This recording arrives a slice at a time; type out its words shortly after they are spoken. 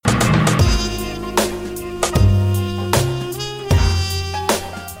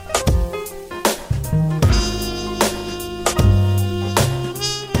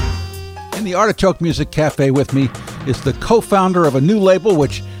the Artichoke Music Cafe with me is the co-founder of a new label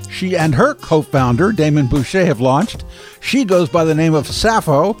which she and her co-founder, Damon Boucher, have launched. She goes by the name of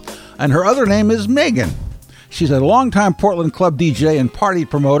Sappho, and her other name is Megan. She's a longtime Portland club DJ and party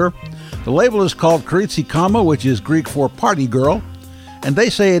promoter. The label is called Karitsi Kama, which is Greek for party girl, and they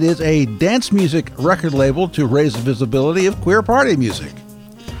say it is a dance music record label to raise the visibility of queer party music.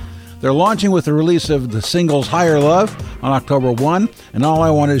 They're launching with the release of the singles Higher Love on October 1 and All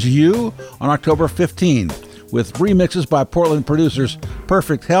I Want Is You on October 15, with remixes by Portland producers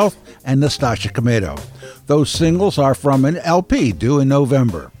Perfect Health and Nastasha Kamedo. Those singles are from an LP due in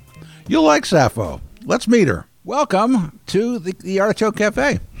November. You'll like Sappho. Let's meet her. Welcome to the Artichoke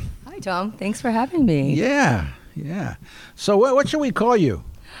Cafe. Hi, Tom. Thanks for having me. Yeah. So what should we call you?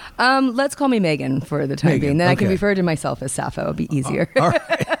 Let's call me Megan for the time being. Then okay. I can refer to myself as Sappho. It'll be easier. All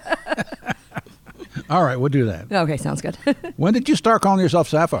right. All right, we'll do that. Okay, sounds good. When did you start calling yourself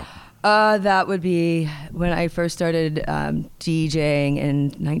Sappho? That would be when I first started DJing in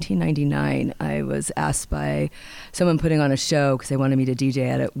 1999. I was asked by someone putting on a show because they wanted me to DJ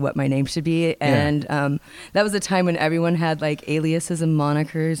at it, what my name should be. And that was a time when everyone had like aliases and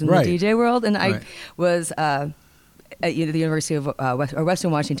monikers in the DJ world. And I was at the University of Western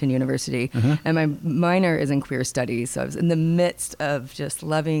Washington University, and my minor is in queer studies. So I was in the midst of just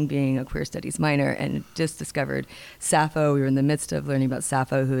loving being a queer studies minor, and just discovered Sappho. We were in the midst of learning about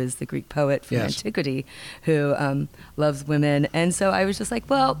Sappho, who is the Greek poet from antiquity, who loves women. And so I was just like,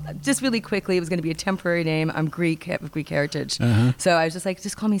 well, just really quickly, it was going to be a temporary name. I'm Greek, have Greek heritage. So I was just like,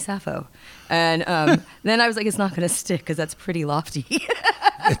 just call me Sappho. And then I was like, it's not going to stick because that's pretty lofty.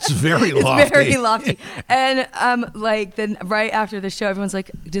 It's very lofty. It's very lofty. And then right after the show, everyone's like,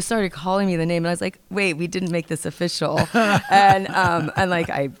 just started calling me the name. And I was like, wait, we didn't make this official. and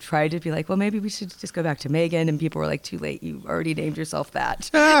I tried to be like, well, maybe we should just go back to Megan. And people were like, too late. You already named yourself that.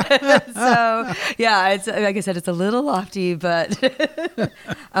 So yeah, it's like I said, it's a little lofty, but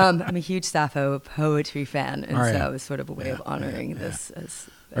I'm a huge Sappho poetry fan. And so it's sort of a way of honoring this as...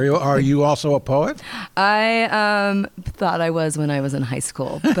 Are you also a poet? I thought I was when I was in high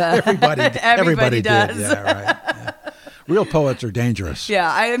school, but everybody does. Did. Yeah, right. Yeah. Real poets are dangerous. Yeah,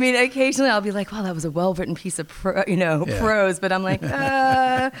 I mean, occasionally I'll be like, "Wow, that was a well-written piece of prose," but I'm like,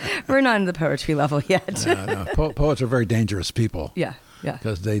 we're not in the poetry level yet. No. Poets are very dangerous people. Yeah.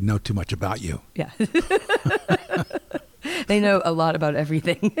 Because they know too much about you. Yeah. They know a lot about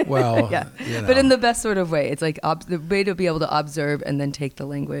everything. Well, yeah, but in the best sort of way. It's like the way to be able to observe and then take the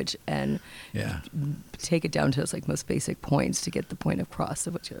language and take it down to its like most basic points to get the point across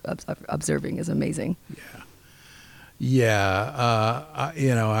of what you're observing is amazing. Yeah.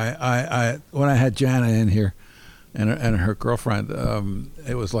 I when I had Jana in here and her girlfriend,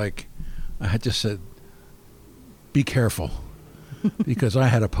 it was like I had just said, "Be careful," because I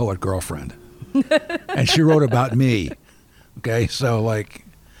had a poet girlfriend, and she wrote about me. Okay, so like,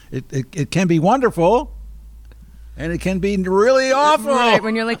 it can be wonderful, and it can be really awful. Right,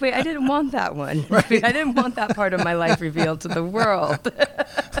 when you're like, wait, I didn't want that one. Right. I didn't want that part of my life revealed to the world.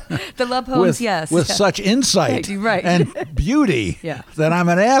 The love poems, yes. With such insight and beauty that I'm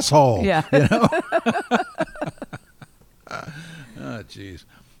an asshole. Yeah. You know? Oh, jeez.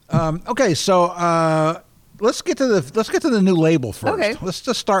 Okay, so let's get to the new label first. Okay. Let's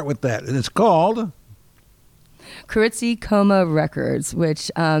just start with that, and it's called Karitsi Kama Records,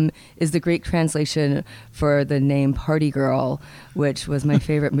 which is the Greek translation for the name Party Girl, which was my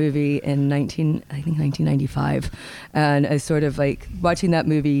favorite movie in 1995. And I sort of like watching that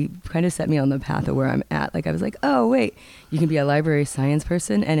movie kind of set me on the path of where I'm at. Like I was like, oh wait, you can be a library science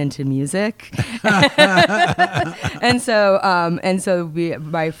person and into music. and so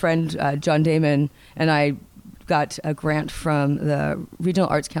my friend John Damon and I got a grant from the Regional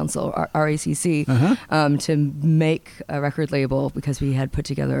Arts Council, RACC, to make a record label because we had put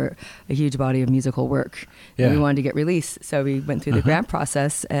together a huge body of musical work and we wanted to get released. So we went through the grant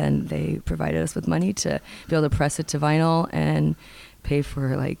process and they provided us with money to be able to press it to vinyl and pay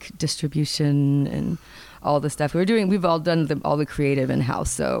for like distribution and all the stuff we've all done all the creative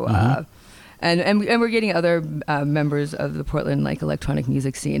in-house. So And we're getting other members of the Portland like electronic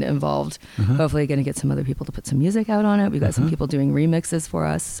music scene involved. Hopefully going to get some other people to put some music out on it. We've got some people doing remixes for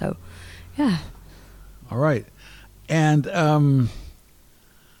us. So, yeah. All right. And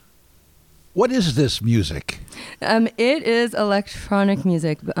what is this music? It is electronic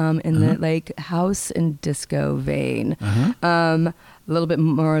music in the like house and disco vein. A little bit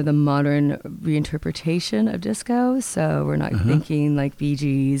more the modern reinterpretation of disco. So we're not thinking like Bee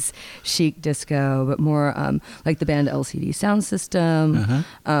Gees, chic disco, but more like the band LCD Sound System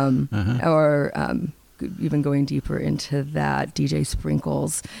or even going deeper into that, DJ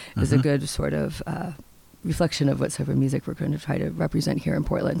Sprinkles is a good sort of reflection of what type of music we're going to try to represent here in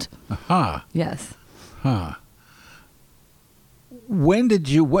Portland. Aha. Yes. Huh. When did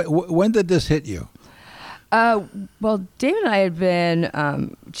this hit you? Well, David and I had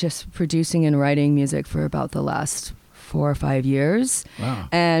been just producing and writing music for about the last 4 or 5 years. Wow.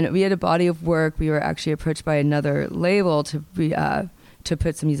 And we had a body of work. We were actually approached by another label to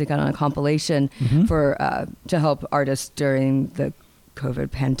put some music out on a compilation to help artists during the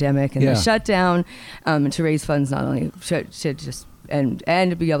COVID pandemic and the shutdown, to raise funds not only to just and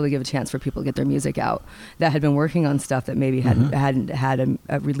to be able to give a chance for people to get their music out that had been working on stuff that maybe hadn't had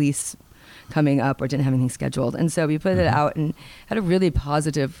a release coming up or didn't have anything scheduled. And so we put it out and had a really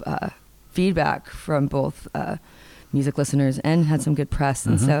positive feedback from both music listeners and had some good press.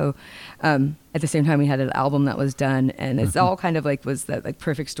 And so at the same time we had an album that was done, and it's all kind of like was that like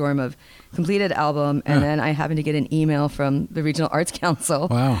perfect storm of completed album. And then I happened to get an email from the Regional Arts Council.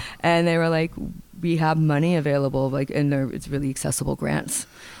 Wow. And they were like, we have money available, like, and it's really accessible grants.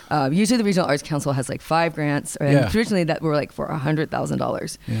 Usually the Regional Arts Council has like 5 grants, and originally that were like for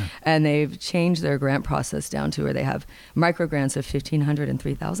 $100,000. Yeah. And they've changed their grant process down to where they have micro grants of $1,500 and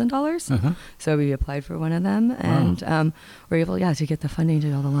 $3,000. So we applied for one of them, and we're able, to get the funding to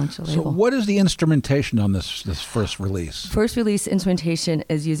be able to launch the label. So what is the instrumentation on this first release? First release instrumentation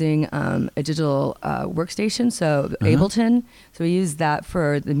is using a digital workstation, so Ableton. So we use that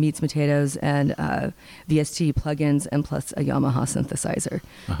for the meats, potatoes, and VST plugins, and plus a Yamaha synthesizer.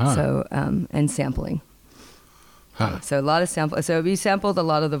 So and sampling. So a lot of sample. So we sampled a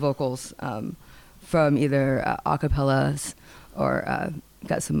lot of the vocals from either acapellas or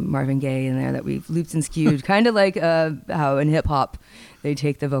got some Marvin Gaye in there that we've looped and skewed, kind of like how in hip hop they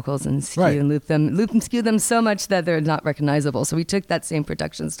take the vocals and skew and loop and skew them so much that they're not recognizable. So we took that same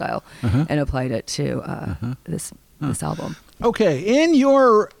production style and applied it to this album. Okay, in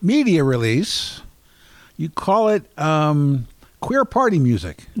your media release, you call it queer party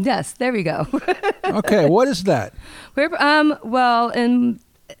music. Yes, there we go. Okay, what is that? Well,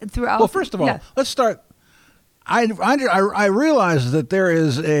 first of all, let's start. I realize that there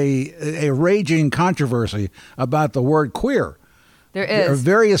is a raging controversy about the word queer. There is. There are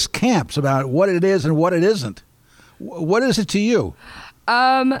various camps about what it is and what it isn't. What is it to you?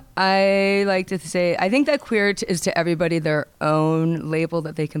 I like to say, I think that queer is to everybody their own label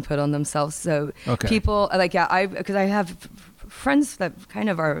that they can put on themselves. So people because I have friends that kind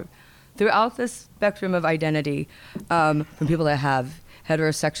of are throughout the spectrum of identity, from people that have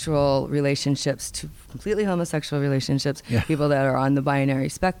heterosexual relationships to completely homosexual relationships, people that are on the binary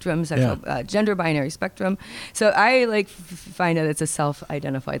spectrum, gender binary spectrum. So I find that it's a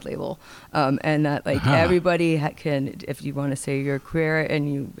self-identified label, and that everybody can, if you want to say you're queer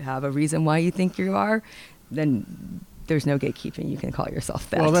and you have a reason why you think you are, then there's no gatekeeping. You can call yourself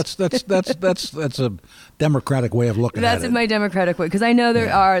that. Well, that's a democratic way of looking at it. That's my democratic way, because I know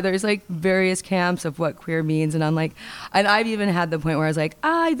there's like various camps of what queer means, and I'm like, and I've even had the point where I was like,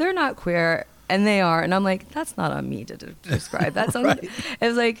 they're not queer, and they are, and I'm like, that's not on me to describe. That's on. It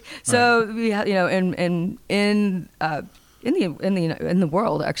was like, so we have, in the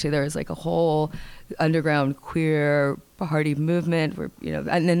world, actually, there is like a whole underground queer party movement where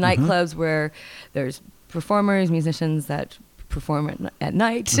and in nightclubs where there's performers, musicians that perform at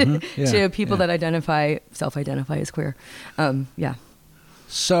night to people that self-identify as queer.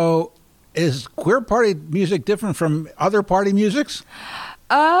 So is queer party music different from other party musics?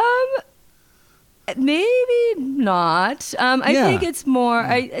 Maybe not. I think it's more,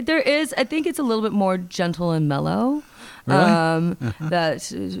 I think it's a little bit more gentle and mellow. Really?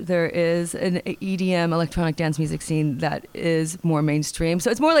 That there is an EDM electronic dance music scene that is more mainstream. So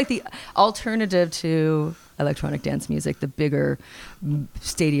it's more like the alternative to electronic dance music, the bigger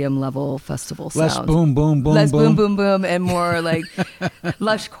stadium level festival sound. Less boom, boom, boom, less boom, boom, boom, and more like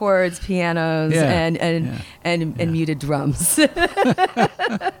lush chords, pianos, and muted drums.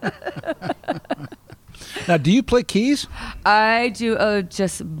 Now, do you play keys? I do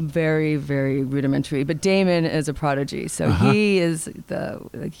just very, very rudimentary. But Damon is a prodigy, so he is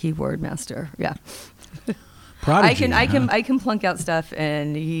the keyboard master. Yeah, prodigy. I can plunk out stuff,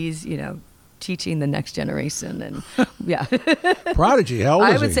 and he's teaching the next generation, and Prodigy. How old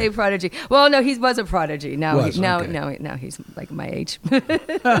is he? I would say prodigy. Well, no, he was a prodigy. Now he's like my age,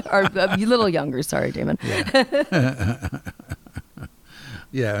 or a little younger. Sorry, Damon.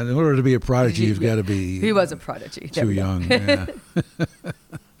 Yeah, in order to be a prodigy, you've got to be. He was a prodigy. Too young. Yeah.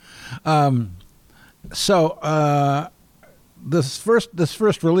 So this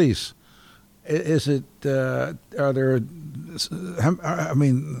first release, is it? Are there? I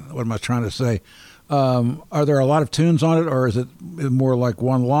mean, what am I trying to say? Are there a lot of tunes on it, or is it more like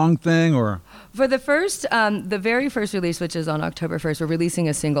one long thing? Or for the very first release, which is on October 1st, we're releasing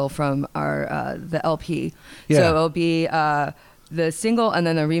a single from our the LP. Yeah. So it'll be the single and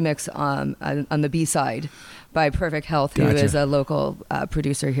then a remix on the B side by Perfect Health, who Gotcha. is a local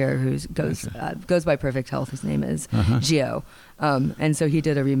producer here who goes by Perfect Health. His name is Gio. And so he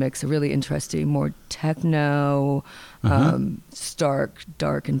did a remix, a really interesting, more techno, stark,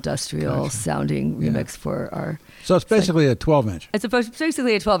 dark, industrial sounding remix for our... So it's basically a 12-inch. It's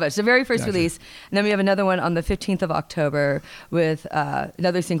basically a 12-inch, the very first release. And then we have another one on the 15th of October with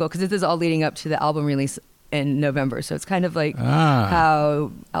another single, because this is all leading up to the album release in November. So it's kind of like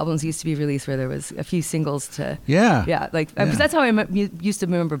how albums used to be released, where there was a few singles to... Because that's how I used to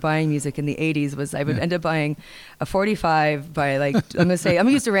remember buying music in the 80s, was I would end up buying a 45 by I'm going to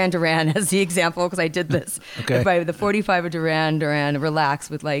use Duran Duran as the example, because I did this. Okay. By the 45 of Duran Relax,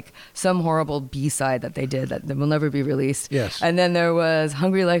 with like some horrible B-side that they did that will never be released. Yes. And then there was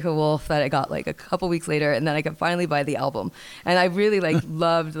Hungry Like a Wolf that I got like a couple weeks later, and then I could finally buy the album. And I really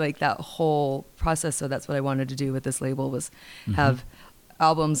loved like that whole process. So that's what I wanted to do with this label, was have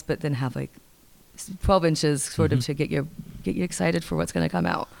albums, but then have like 12 inches sort of to get you excited for what's going to come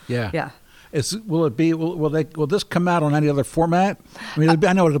out. Yeah. Will this come out on any other format? I mean, I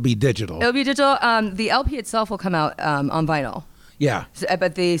know it'll be digital. It'll be digital. The LP itself will come out on vinyl. Yeah.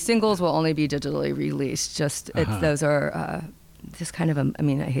 But the singles will only be digitally released. Those are just kind of I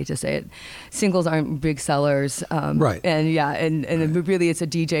hate to say it, singles aren't big sellers. Right. And really it's a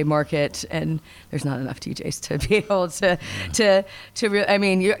DJ market, and there's not enough DJs to be able to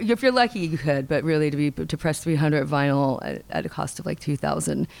if you're lucky you could, but really to press 300 vinyl at a cost of like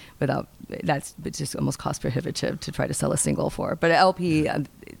 $2,000 it's just almost cost prohibitive to try to sell a single for. But an LP,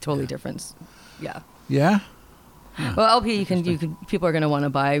 totally different. Yeah. Yeah. Well, LP, you can. People are going to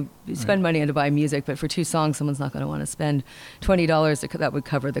want to spend money to buy music, but for 2 songs, someone's not going to want to spend $20 that would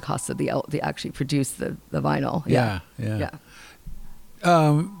cover the cost of the actually produce the vinyl. Yeah.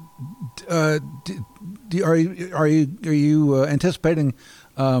 Are you anticipating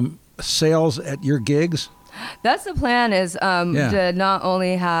sales at your gigs? That's the plan, is to not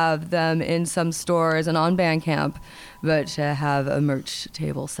only have them in some stores and on Bandcamp, but to have a merch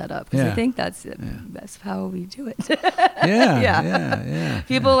table set up. Because I think that's how we do it.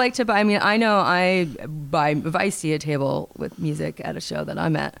 People like to buy. I mean, I know I buy, if I see a table with music at a show that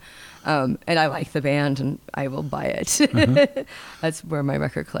I'm at, and I like the band, and I will buy it. That's where my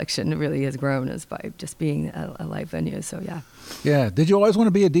record collection really has grown, is by just being a live venue. So Yeah. Did you always want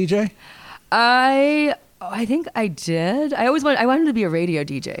to be a DJ? I think I did. I wanted to be a radio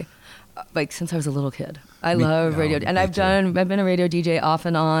DJ, like since I was a little kid. I love radio, and I've been a radio DJ off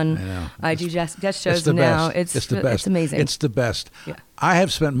and on. I do guest shows now. It's the best. It's amazing. It's the best. Yeah. I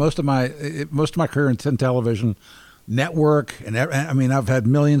have spent most of my career in television, network, and I've had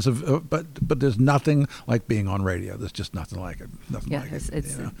millions of, but there's nothing like being on radio. There's just nothing like it.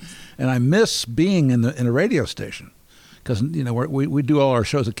 And I miss being in a radio station, because we do all our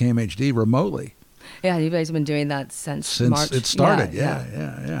shows at KMHD remotely. Yeah, you guys have been doing that since March. It started.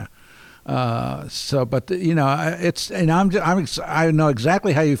 Yeah. I know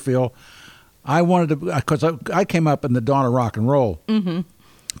exactly how you feel. I wanted to, because I came up in the dawn of rock and roll,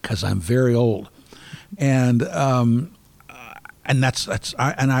 because I'm very old, and that's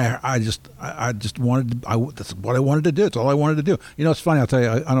I just wanted to, that's what I wanted to do. It's all I wanted to do. It's funny. I'll tell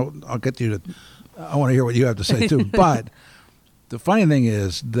you. I'll get you to. I want to hear what you have to say too. But the funny thing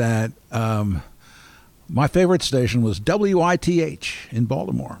is that my favorite station was WITH in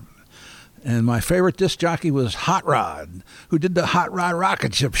Baltimore. And my favorite disc jockey was Hot Rod, who did the Hot Rod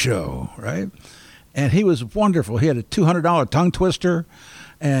Rocket Ship show, right? And he was wonderful. He had a $200 tongue twister,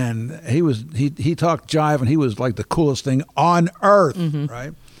 and he talked jive, and he was like the coolest thing on earth,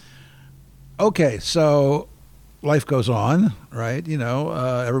 right? Okay, so life goes on, right?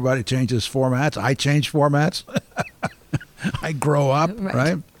 Everybody changes formats. I change formats. I grow up,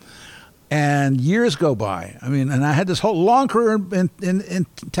 right? And years go by. And I had this whole long career in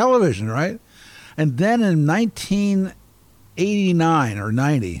television, right? And then in 1989 or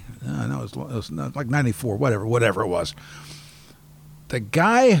 90, no, it was like 94, whatever it was. The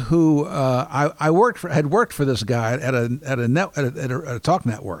guy who I had worked for this guy at a talk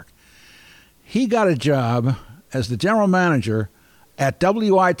network. He got a job as the general manager at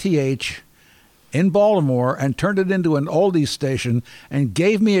WITH in Baltimore and turned it into an oldies station and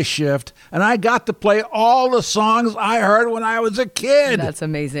gave me a shift, and I got to play all the songs I heard when I was a kid. That's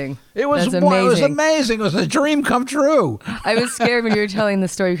amazing. It was amazing. It was a dream come true. I was scared when you were telling the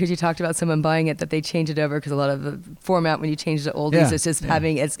story because you talked about someone buying it, that they changed it over, because a lot of the format when you change the oldies, it's just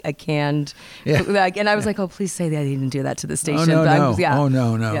having a canned. And I was like, oh, please say they didn't do that to the station. Oh,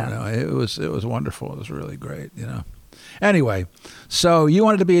 no. No. It was wonderful. It was really great, Anyway, so you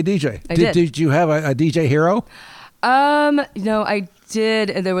wanted to be a DJ. I did. Did you have a DJ hero? No, I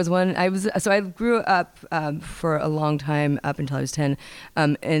did. There was one. I grew up for a long time, up until I was 10,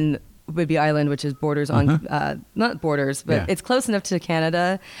 in Whidbey Island, which is borders on, not borders, but it's close enough to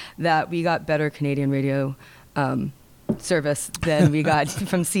Canada that we got better Canadian radio service than we got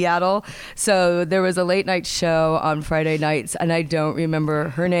from Seattle. So there was a late night show on Friday nights, and I don't remember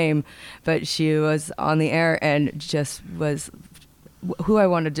her name, but she was on the air and just was who I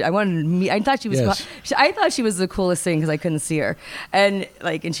wanted to. I thought she was. Yes. I thought she was the coolest thing because I couldn't see her, and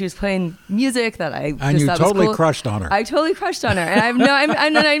she was playing music that I. And you totally crushed on her. I totally crushed on her, and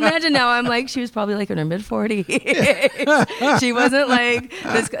I imagine now I'm like, she was probably like in her mid 40s. She wasn't like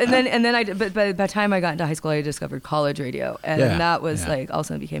this, and then but by the time I got into high school, I discovered college radio, and that was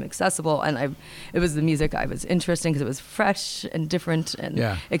also became accessible, and it was the music I was interested in because it was fresh and different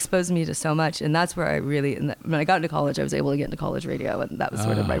and exposed me to so much, and that's where I really. When I got into college, I was able to get into college radio. And that was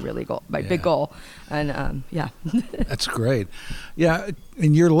sort of my big goal. And That's great. Yeah,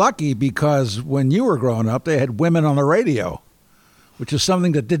 and you're lucky because when you were growing up, they had women on the radio, which is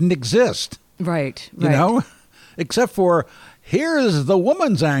something that didn't exist. Right. Except for here's the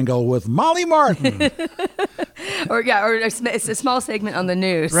woman's angle with Molly Martin. or it's a small segment on the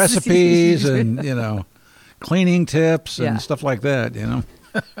news. Recipes and, cleaning tips and stuff like that,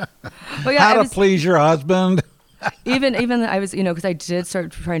 How to please your husband. even I was, because I did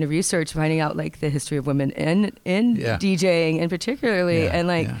start trying to research, finding out like the history of women in DJing, and particularly,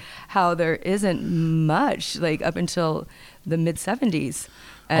 how there isn't much like up until the mid 70s.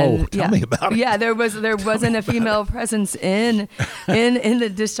 And tell me about it. Yeah, there wasn't a female presence in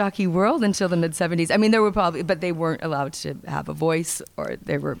the disc jockey world until the mid 70s. I mean, there were probably, but they weren't allowed to have a voice, or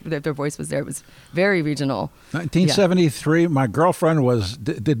if their voice was there, it was very regional. 1973, my girlfriend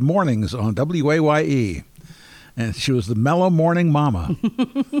did mornings on WAYE. And she was the Mellow Morning Mama.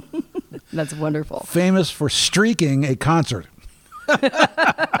 That's wonderful. Famous for streaking a concert.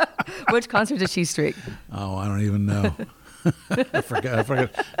 Which concert did she streak? Oh, I don't even know. I forgot.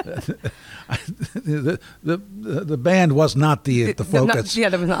 The band was not the focus.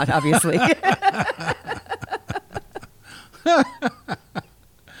 That was not, obviously.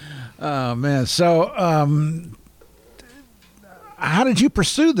 Oh, man. So, how did you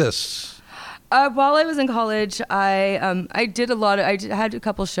pursue this? While I was in college, I did I had a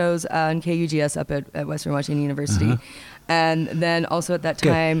couple shows on KUGS up at Western Washington University, and then also at that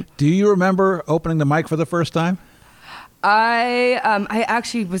time. Do you remember opening the mic for the first time? I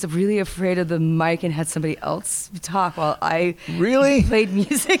actually was really afraid of the mic and had somebody else talk while I played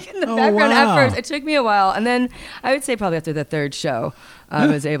music in the background. Wow. At first, it took me a while, and then I would say probably after the third show, I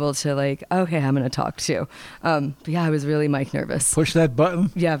was able to okay, I'm going to talk too. But I was really mic nervous. Push that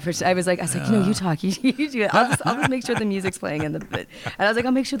button. Yeah, I was like, you talk, you do it. I'll just make sure the music's playing and I was like,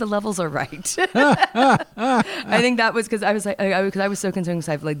 I'll make sure the levels are right. I think that was because I was because I was so concerned because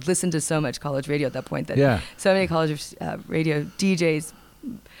I've listened to so much college radio at that point that so many college radio DJs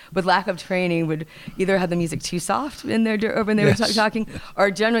with lack of training would either have the music too soft when they were talking,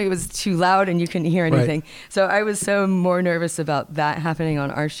 or generally it was too loud and you couldn't hear anything. Right. So I was so more nervous about that happening on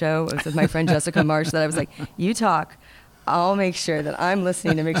our show. It was with my friend Jessica Marsh that I was like, you talk, I'll make sure that I'm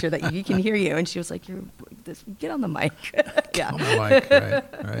listening to make sure that you can hear you. And she was like, get on the mic. On the mic,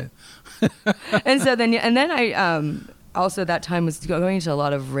 right. And so then I also that time was going to a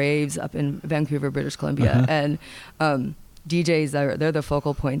lot of raves up in Vancouver, British Columbia, and DJs, they're the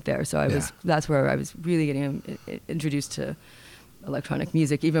focal point there. So that's where I was really getting introduced to electronic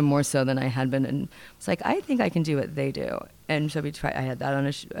music, even more so than I had been. And it's like, I think I can do what they do. And so I had that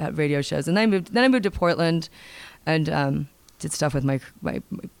on radio shows. And then I moved to Portland and did stuff with my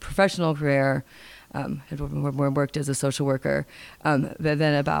professional career. Had worked as a social worker. But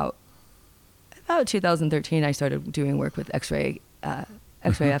then about 2013, I started doing work with X-Ray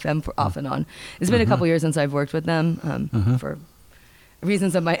FM off and on. It's been a couple years since I've worked with them for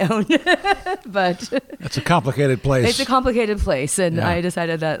reasons of my own, but it's a complicated place. It's a complicated place, and I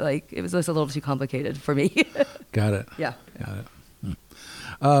decided that it was just a little too complicated for me. Got it. Yeah. Got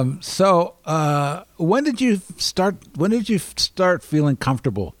it. So when did you start feeling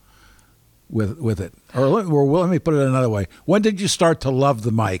comfortable with it? Or let me put it another way. When did you start to love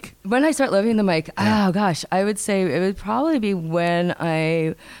the mic? When I start loving the mic, oh gosh, I would say it would probably be when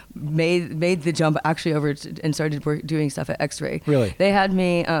I made the jump actually over and started doing stuff at X-Ray. Really? They had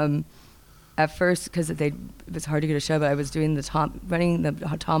me at first because it was hard to get a show, but I was doing running the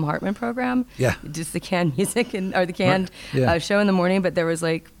Tom Hartman program. Yeah. Just the canned music or the canned show in the morning, but there was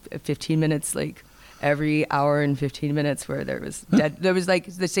like 15 minutes like every hour and 15 minutes where there was like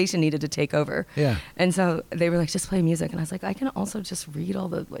the station needed to take over. Yeah. And so they were like, just play music. And I was like, I can also just read all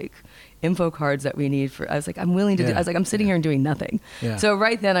the like info cards that we need I was like, I'm willing to do, I was like, I'm sitting here and doing nothing. Yeah. So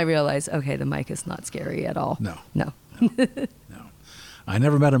right then I realized, okay, the mic is not scary at all. No. No. I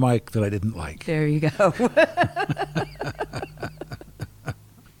never met a mic that I didn't like. There you go.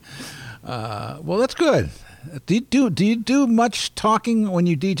 Well, that's good. Do you do much talking when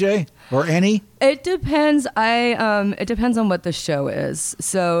you DJ or any? It depends. It depends on what the show is.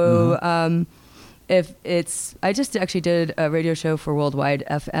 So if it's, I just actually did a radio show for Worldwide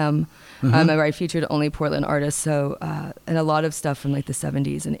FM, where I featured only Portland artists. So and a lot of stuff from like the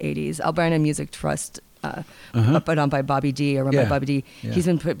 70s and 80s. Alberta Music Trust. Put on by Bobby D or run by Bobby D. Yeah. He's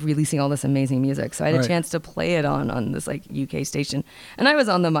been releasing all this amazing music. So I had a chance to play it on this like UK station. And I was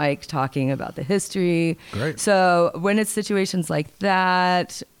on the mic talking about the history. Great. So when it's situations like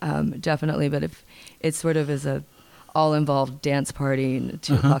that, definitely. But if it's sort of as a all-involved dance party and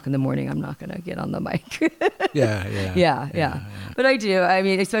 2 o'clock in the morning, I'm not going to get on the mic. Yeah. But I do. I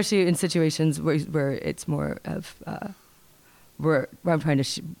mean, especially in situations where it's more of where I'm trying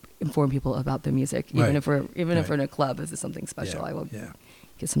to inform people about the music, even if we're in a club. If it's something special, I will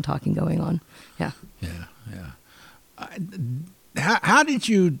get some talking going on. Yeah. How did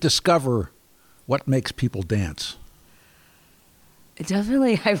you discover what makes people dance? It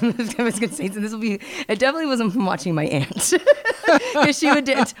definitely, I was going to say, it definitely wasn't from watching my aunt, because she would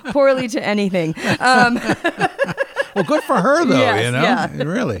dance poorly to anything. Well, good for her, though. Yes, you know, yeah.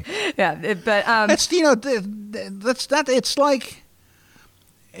 Really. Yeah, but it's that's not. It's like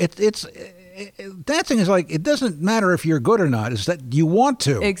it's dancing is like, it doesn't matter if you're good or not. It's that you want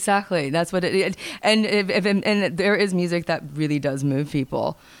to. Exactly. That's what it is. And and there is music that really does move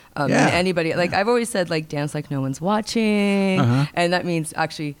people. And anybody, like I've always said, like dance like no one's watching, and that means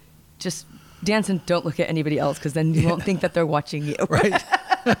actually just dance and don't look at anybody else, because then you won't think that they're watching you. Right.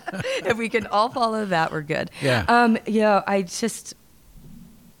 If we can all follow that, we're good. Yeah.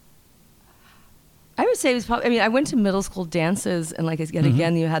 I would say it was probably, I mean, I went to middle school dances, and like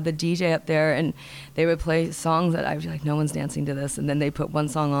again, you had the DJ up there, and they would play songs that I was like, no one's dancing to this, and then they put one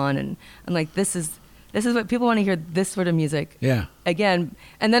song on, and I'm like, this is what people want to hear, this sort of music. Yeah. Again,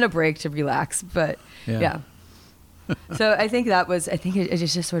 and then a break to relax, but yeah. So I think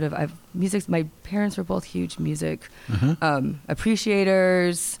it's just sort of, music, my parents were both huge music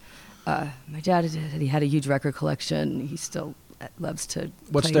appreciators. My dad, he had a huge record collection. He still loves to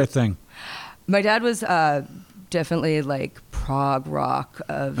What's their thing? My dad was definitely like prog rock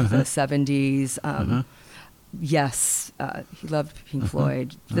of the 70s. Yes, he loved Pink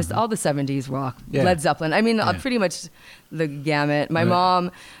Floyd. All the 70s rock, Led Zeppelin. I mean, pretty much the gamut. My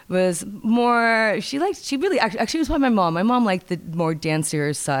mom was more. She really actually was probably my mom. My mom liked the more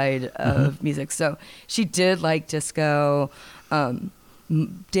dancier side of music, so she did like disco.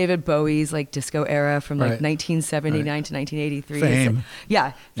 David Bowie's like disco era from like 1979 to 1983. Fame.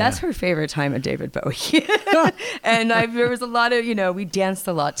 That's her favorite time of David Bowie. And there was a lot of, we danced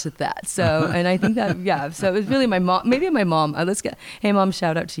a lot to that. So, and I think that, so it was really my mom, maybe my mom. Hey mom,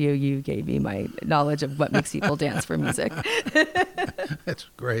 shout out to you. You gave me my knowledge of what makes people dance for music. That's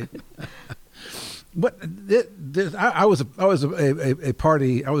great. But I was a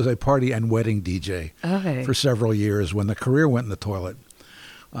party and wedding DJ for several years when the career went in the toilet.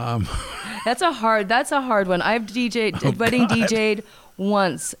 That's a hard one. I've DJ'd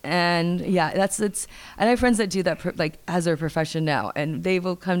once, and and I have friends that do that like as their profession now, and they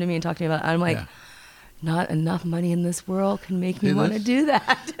will come to me and talk to me about it. I'm like, not enough money in this world can make me want to do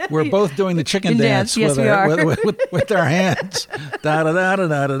that. We're both doing the chicken dance yes, with our hands. Da da da da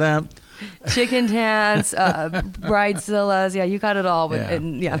da da da. Chicken dance, bridezillas. Yeah, you got it all.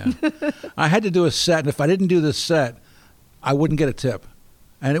 I had to do a set, and if I didn't do this set, I wouldn't get a tip.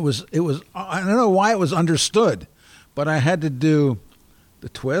 And it was. I don't know why it was understood, but I had to do the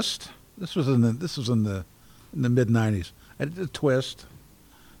twist. This was in the mid '90s. I did the twist,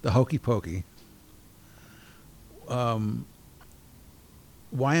 the hokey pokey, YMCA,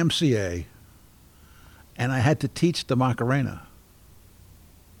 and I had to teach the Macarena.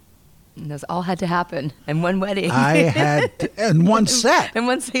 And those all had to happen in one wedding. I had to, in one set. In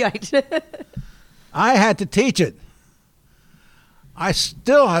one set. I had to teach it. I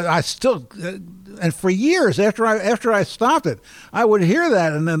still, and for years after I stopped it, I would hear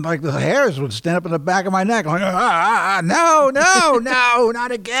that, and then like the hairs would stand up in the back of my neck, like, no,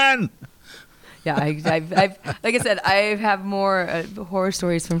 not again. Yeah, I've like I said, I have more horror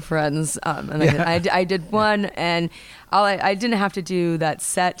stories from friends, and I did one, and I didn't have to do that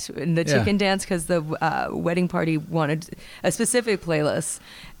set in the chicken dance because the wedding party wanted a specific playlist,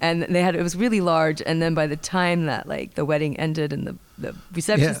 and it was really large, and then by the time that like the wedding ended and the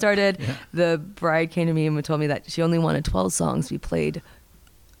reception started, the bride came to me and told me that she only wanted 12 songs to be played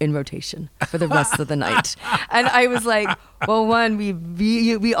in rotation for the rest of the night. And I was like, well, one,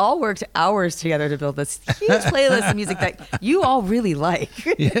 we all worked hours together to build this huge playlist of music that you all really like.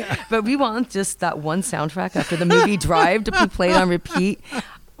 But we want just that one soundtrack after the movie Drive to be played on repeat.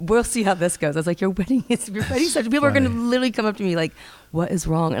 We'll see how this goes. I was like, your wedding such people are going to literally come up to me like, what is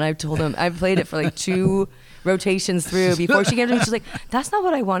wrong? And I told them, I played it for like 2 rotations through before she came to me. She's like, that's not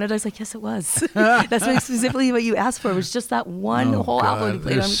what I wanted. I was like, yes, it was. That's specifically what you asked for. It was just that one whole album you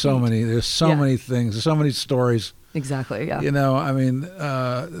played on repeat. There's so many things. There's so many stories. Exactly. Yeah. You know, I mean,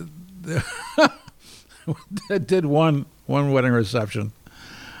 I did one wedding reception,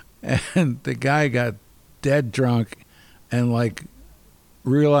 and the guy got dead drunk, and like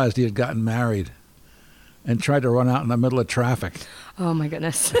realized he had gotten married, and tried to run out in the middle of traffic. Oh my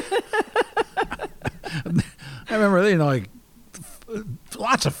goodness. I remember, you know, like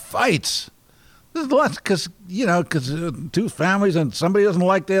lots of fights. There's lots because 2 families and somebody doesn't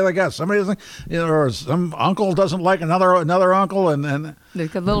like the other guy. Somebody doesn't, or some uncle doesn't like another uncle, and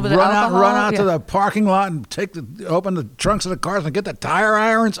like a little bit of alcohol. Run out to the parking lot and open the trunks of the cars and get the tire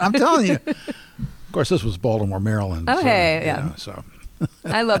irons. I'm telling you. Of course, this was Baltimore, Maryland. Okay, So.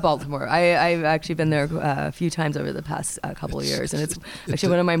 I love Baltimore. I've actually been there a few times over the past couple of years, and it's actually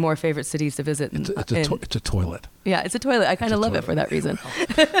one of my more favorite cities to visit. It's a toilet. Yeah, it's a toilet. I kind of love it for that reason.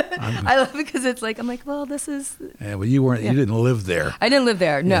 I love it because it's like, I'm like, well, this is. Yeah, well, you didn't live there. I didn't live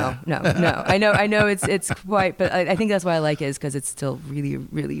there. No. I know it's quite, but I think that's why I like it is because it's still really,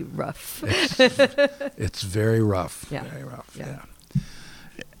 really rough. It's very rough. Yeah. Very rough. Yeah.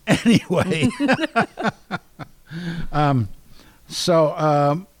 Anyway. So,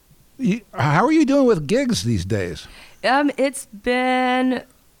 how are you doing with gigs these days? It's been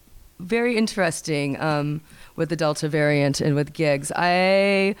very interesting with the Delta variant and with gigs.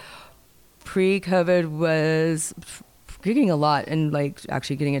 I, pre-COVID, was gigging a lot and like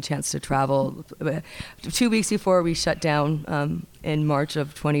actually getting a chance to travel. 2 weeks before we shut down in March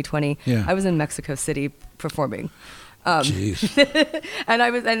of 2020, I was in Mexico City performing. Jeez. And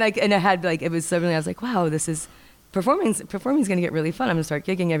I had like, it was suddenly I was like, wow, this is. Performing's going to get really fun. I'm going to start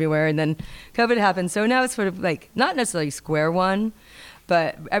gigging everywhere. And then COVID happened. So now it's sort of like, not necessarily square one,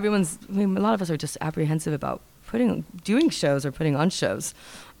 but a lot of us are just apprehensive about doing shows or putting on shows.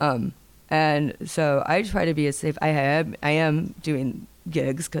 And so I try to be as safe. I am doing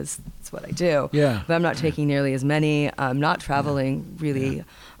gigs because it's what I do. Yeah. But I'm not taking nearly as many. I'm not traveling really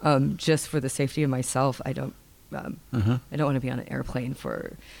just for the safety of myself. I don't want to be on an airplane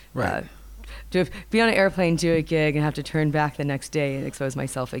for... Right. To be on an airplane, do a gig, and have to turn back the next day and expose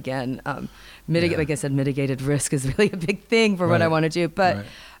myself again. Like I said, mitigated risk is really a big thing for what I want to do. But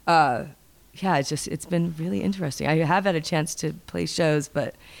it's been really interesting. I have had a chance to play shows,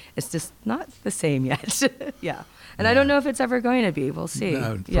 but it's just not the same yet. And I don't know if it's ever going to be. We'll see.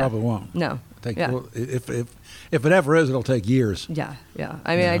 No, it probably won't. No. If it ever is, it'll take years. Yeah.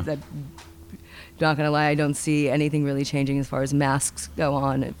 I mean, I'm not going to lie, I don't see anything really changing as far as masks go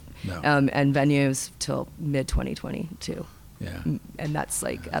on. No. And venues till mid-2022. Yeah. And that's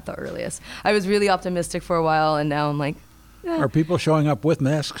like at the earliest. I was really optimistic for a while, and now I'm like, Are people showing up with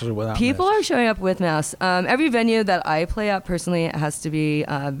masks or without People masks? are showing up with masks. Every venue that I play at personally, it has to be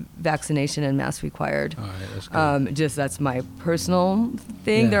vaccination and mask required. All right, that's good. That's my personal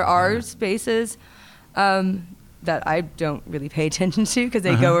thing. There are spaces that I don't really pay attention to because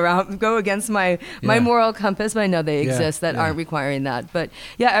they go against my moral compass, but I know they exist that aren't requiring that. But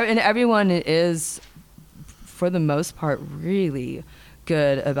and everyone is, for the most part, really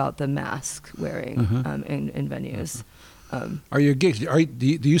good about the mask wearing in venues. Are your gigs?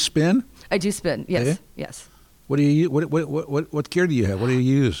 Do you spin? I do spin. Yes. Do you? Yes. What do you? What gear do you have? What do you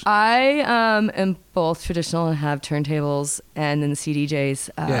use? I am both traditional and have turntables, and then the CDJs.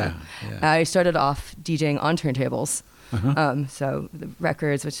 I started off DJing on turntables. So the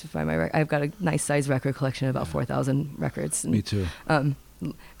records, which by I've got a nice size record collection of about 4,000 records. And, Me too.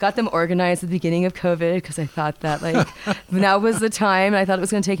 got them organized at the beginning of COVID because I thought that like now was the time. I thought it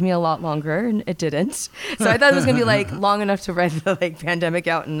was going to take me a lot longer, and it didn't. So I thought it was going to be like long enough to write the like pandemic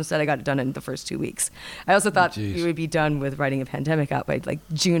out, and instead I got it done in the first 2 weeks. I also thought we would be done with writing a pandemic out by like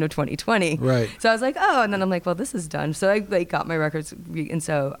June of 2020. Right. So I was like, oh, and then I'm like, well, this is done. So I like got my records, and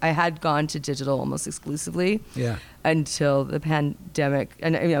so I had gone to digital almost exclusively. Yeah. Until the pandemic,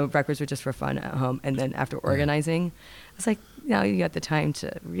 and records were just for fun at home. And then after organizing, I was like, now you got the time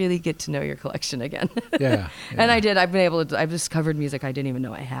to really get to know your collection again. Yeah. And I did. I've discovered music I didn't even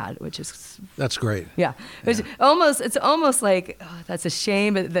know I had, which is that's great. Yeah. It's almost like, oh, that's a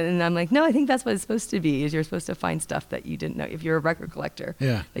shame. But then I'm like, no, I think that's what it's supposed to be. Is you're supposed to find stuff that you didn't know if you're a record collector.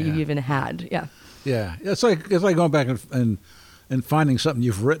 Yeah. That you even had. Yeah. Yeah. It's like going back and finding something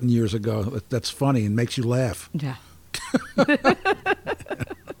you've written years ago that's funny and makes you laugh. Yeah.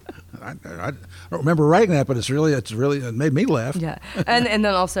 I don't remember writing that, but it's really it made me laugh. Yeah, and then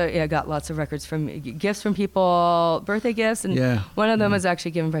also got lots of records from gifts from people, birthday gifts, and one of them was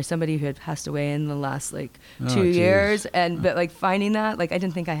actually given by somebody who had passed away in the last 2 years, but like finding that, like I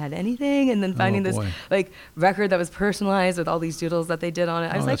didn't think I had anything, and then finding this like record that was personalized with all these doodles that they did on it,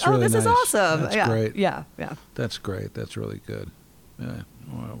 I was like, oh, this is awesome. That's great. Yeah. That's great. That's really good. Yeah.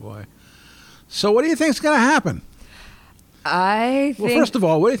 Oh boy. So what do you think is going to happen? I think. Well, first of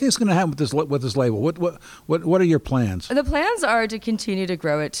all, what do you think is going to happen with this label? What are your plans? The plans are to continue to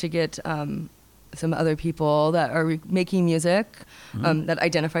grow it, to get some other people that are making music that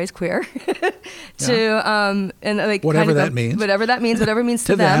identifies quear, and like whatever that means, whatever it means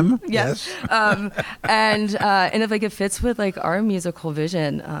to them. Yes. And if like it fits with like our musical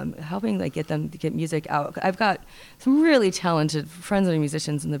vision, helping like get them to get music out. I've got some really talented friends and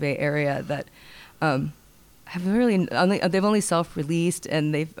musicians in the Bay Area that. Have they've only self-released,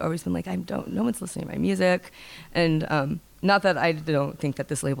 and they've always been like, no one's listening to my music, and not that I don't think that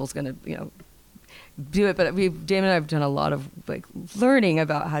this label's going to do it, but Damon and I have done a lot of like learning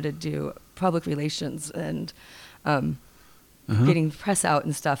about how to do public relations and getting press out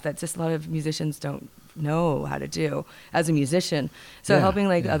and stuff that just a lot of musicians don't know how to do as a musician. So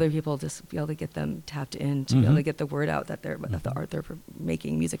helping other people just be able to get them tapped in to be able to get the word out that they're that the art they're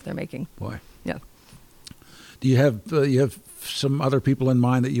making, music they're making. Boy. Yeah. Do you have some other people in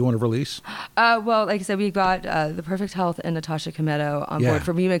mind that you want to release? Well, like I said, we've got The Perfect Health and Natasha Kometo on board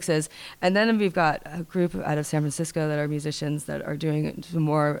for remixes. And then we've got a group out of San Francisco that are musicians that are doing some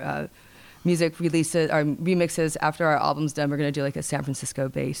more music releases or remixes after our album's done. We're going to do like a San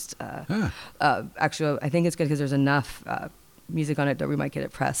Francisco-based actually, I think it's good because there's enough music on it that we might get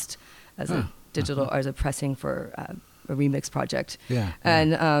it pressed as a digital or as a pressing for a remix project.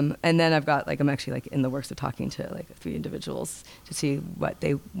 And then I've got I'm actually in the works of talking to 3 individuals to see what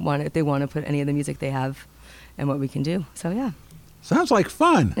they want, if they want to put any of the music they have and what we can do. So yeah. Sounds like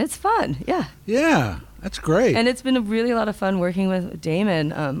fun. It's fun. Yeah. Yeah. That's great. And it's been a really lot of fun working with Damon.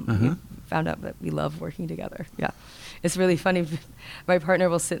 We found out that we love working together. Yeah. It's really funny. My partner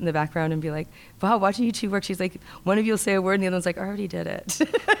will sit in the background and be like, wow, watching you two work. She's like, one of you will say a word and the other one's like, I already did it.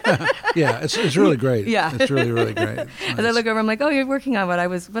 Yeah, it's really great. Yeah. It's really, really great. Nice. As I look over, I'm like, oh, you're working on what I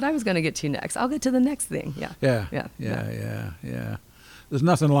was going to get to next. I'll get to the next thing. Yeah. Yeah. There's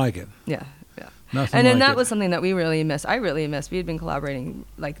nothing like it. Yeah. Nothing and then like that it. was something that we really missed. I really missed. We had been collaborating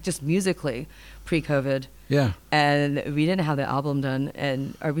just musically pre-COVID. Yeah. And we didn't have the album done,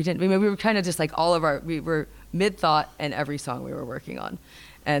 we were kind of just we were mid-thought in every song we were working on.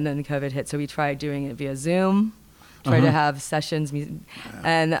 And then COVID hit, so we tried doing it via Zoom, tried to have sessions,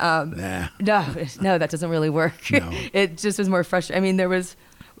 and no, that doesn't really work. No. It just was more frustrating. I mean, there was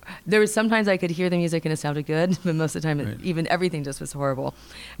sometimes I could hear the music and it sounded good, but most of the time, even everything just was horrible.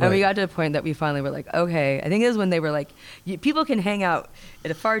 And we got to a point that we finally were like, okay, I think it was when they were like, people can hang out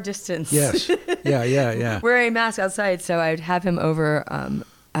at a far distance. Yes. Yeah. Wearing a mask outside. So I'd have him over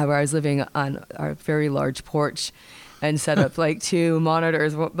where I was living on our very large porch and set up 2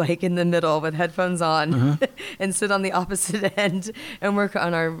 monitors in the middle with headphones on and sit on the opposite end and work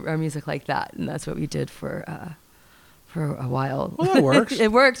on our music like that. And that's what we did for a while. Well, that works.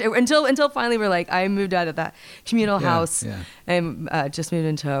 It worked until finally we're I moved out of that communal house and just moved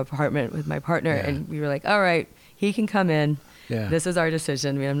into an apartment with my partner, and we were like, all right, he can come in. Yeah. This is our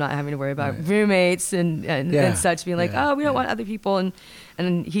decision. I mean, I'm not having to worry about roommates and such being we don't want other people.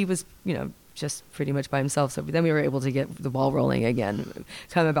 And he was, just pretty much by himself. So then we were able to get the ball rolling again,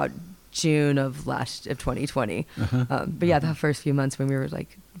 come about June of 2020. But yeah, the first few months when we were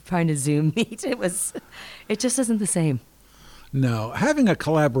trying to Zoom meet, it just isn't the same. No, having a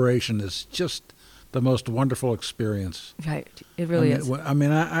collaboration is just the most wonderful experience. Right, it really is. I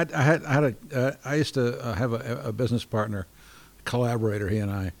mean, I used to have a business partner collaborator, he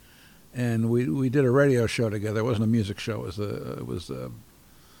and I, and we did a radio show together. It wasn't a music show. It was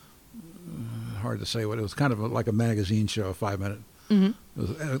hard to say what it was. Kind of like a magazine show, a 5-minute.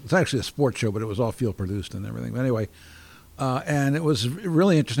 Mm-hmm. It was actually a sports show, but it was all field produced and everything. But anyway, and it was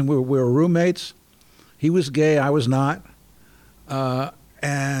really interesting. We were roommates. He was gay, I was not,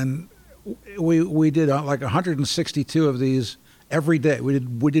 and we did like 162 of these every day.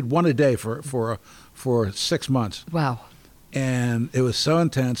 We did one a day for 6 months. Wow. And it was so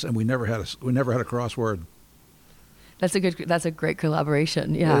intense, and we never had a crossword. That's a great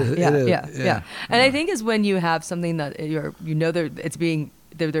collaboration. Yeah. And I think is when you have something that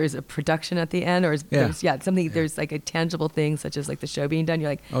there's a production at the end, or there's like a tangible thing, such as like the show being done.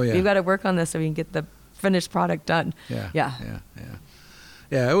 You're like, we've got to work on this so we can get the finished product done. Yeah.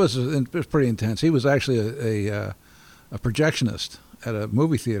 It was pretty intense. He was actually a projectionist at a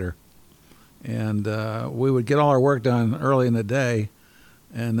movie theater. And we would get all our work done early in the day,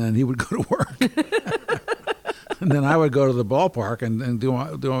 and then he would go to work. And then I would go to the ballpark and do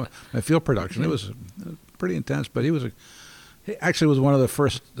my field production. It was pretty intense, but he actually was one of the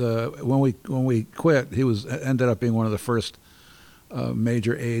first, when we quit, he ended up being one of the first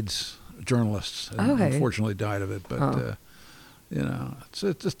major AIDS journalists, and unfortunately died of it. But,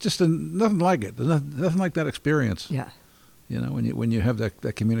 it's just nothing like it. There's nothing like that experience. Yeah. When you have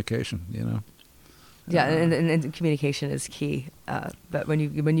that communication, Yeah, and communication is key. But when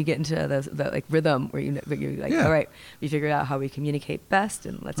you get into the like rhythm, where you're like, all right, we figured out how we communicate best,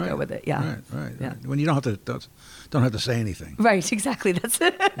 and let's go with it. Yeah, right. Yeah. When you don't have to say anything. Right, exactly. That's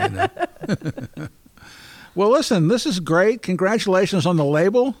it. Well, listen, this is great. Congratulations on the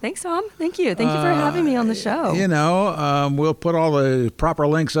label. Thanks, Tom. Thank you for having me on the show. We'll put all the proper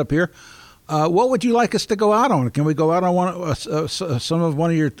links up here. What would you like us to go out on? Can we go out on one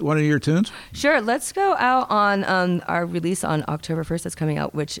of your tunes? Sure. Let's go out on our release on October 1st that's coming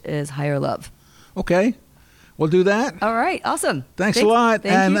out, which is Higher Love. Okay. We'll do that. All right. Awesome. Thanks a lot.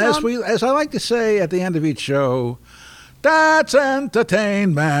 Thank you, as I like to say at the end of each show, that's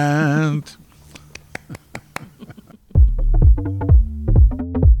entertainment.